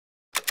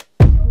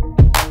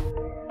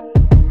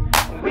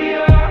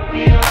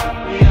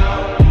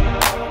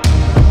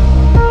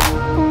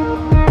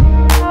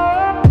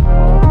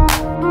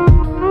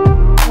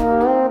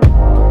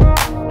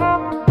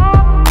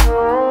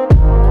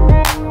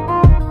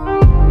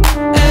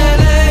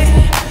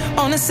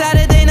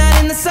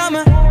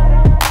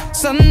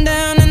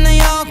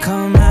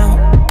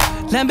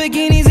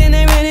Lamborghinis and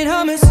they're renting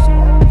Hummers.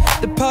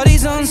 The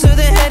party's on, so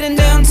they're heading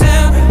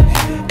downtown.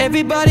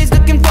 Everybody's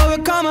looking for a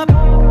come up,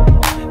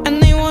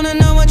 and they wanna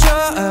know what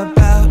you're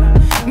about.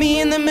 Me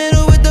in the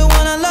middle with the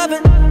one I love,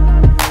 it.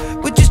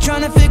 We're just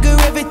trying to figure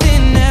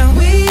everything out.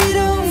 We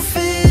don't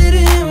fit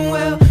in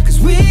well, cause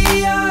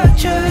we are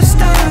just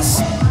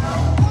us.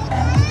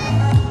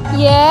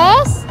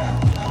 Yes.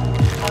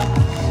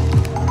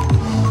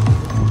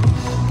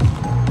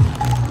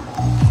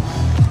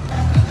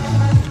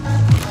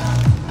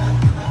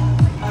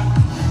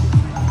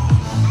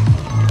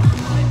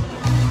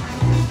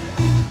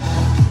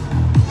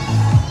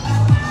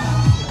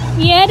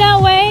 Yeah,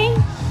 that way.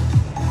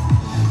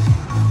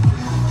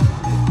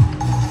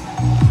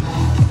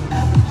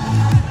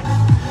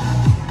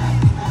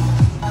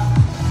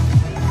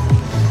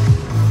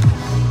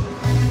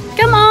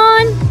 Come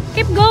on,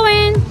 keep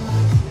going.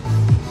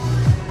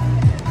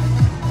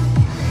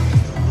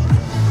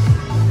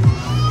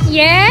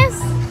 Yes.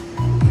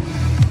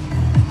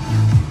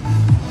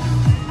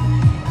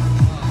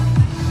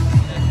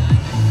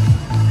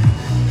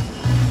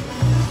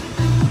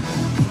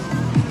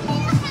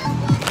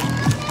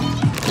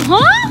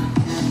 Huh?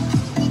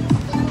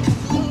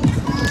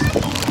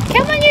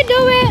 Come on, you do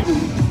it.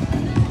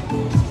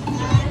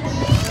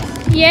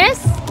 Yes.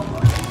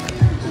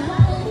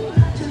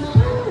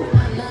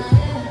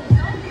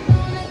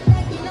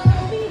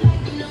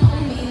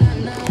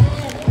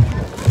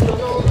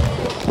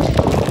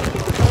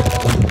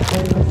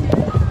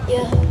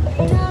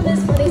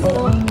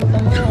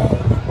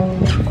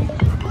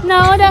 No,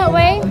 that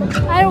way.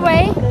 Other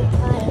way.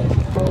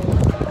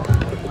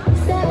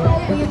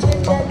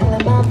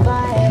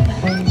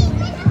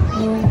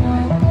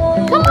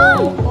 Come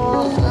on.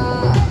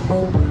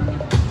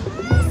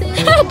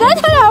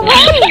 That's not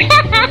way.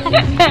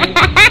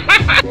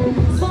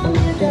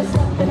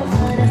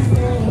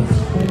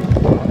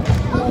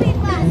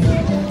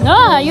 No,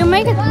 you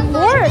make it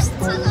worse.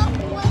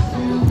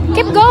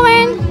 Keep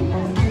going.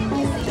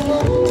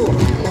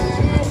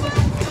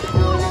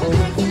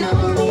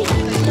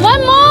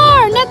 One more.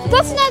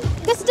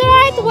 That's the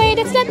right way.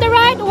 That's not the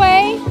right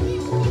way.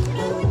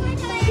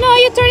 No,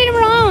 you turn it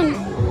around.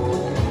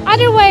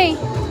 Other way.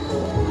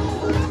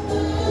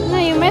 No,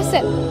 you mess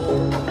it.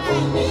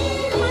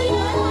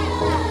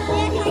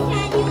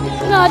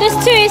 No, this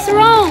two is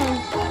wrong.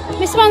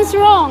 This one's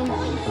wrong.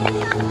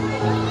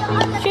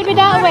 Should be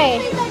that way.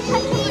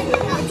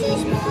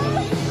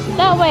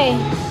 That way.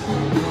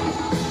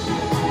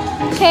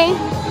 Okay.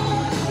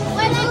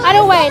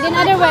 Other way, then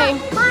other way.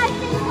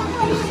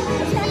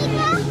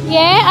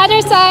 Yeah,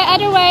 other side,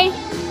 other way.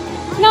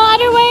 No,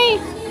 other way.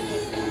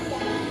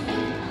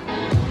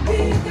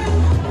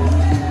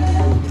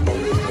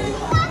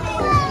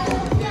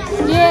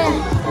 Yeah.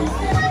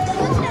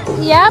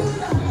 Yep.